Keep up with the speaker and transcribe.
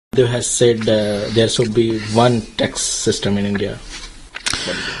They has said there should be one tax system in India.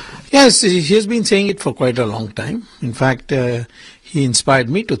 Yes, he has been saying it for quite a long time. In fact, he inspired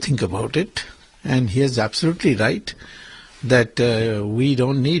me to think about it, and he is absolutely right that we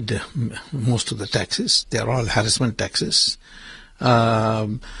don't need most of the taxes. They are all harassment taxes.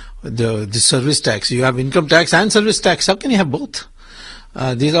 The service tax, you have income tax and service tax. How can you have both?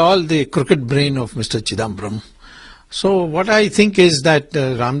 These are all the crooked brain of Mr. Chidambaram. So what I think is that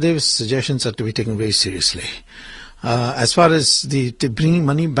Ramdev's suggestions are to be taken very seriously. As far as the bringing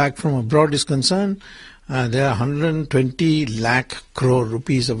money back from abroad is concerned, there are 120 lakh crore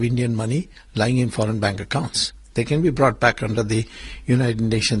rupees of Indian money lying in foreign bank accounts. They can be brought back under the United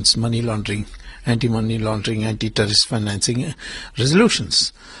Nations money laundering, anti-money laundering, anti-terrorist financing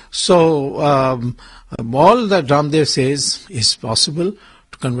resolutions. So all that Ramdev says is possible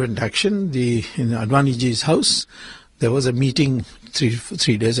to convert into action. In Advaniji's house, there was a meeting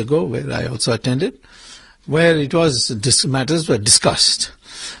three days ago where I also attended, where matters were discussed.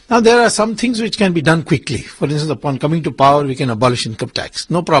 Now there are some things which can be done quickly. For instance, upon coming to power, we can abolish income tax,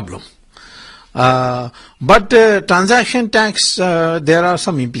 no problem. But transaction tax, there are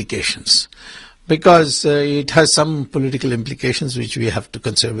some implications, because it has some political implications which we have to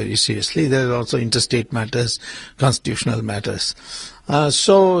consider very seriously. There are also interstate matters, constitutional matters.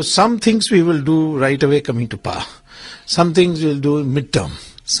 So some things we will do right away coming to power. Some things we will do midterm.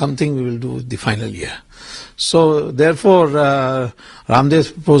 Something we will do the final year. So therefore,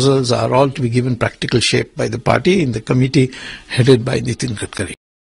 Ramdev's proposals are all to be given practical shape by the party in the committee headed by Nitin Gadkari.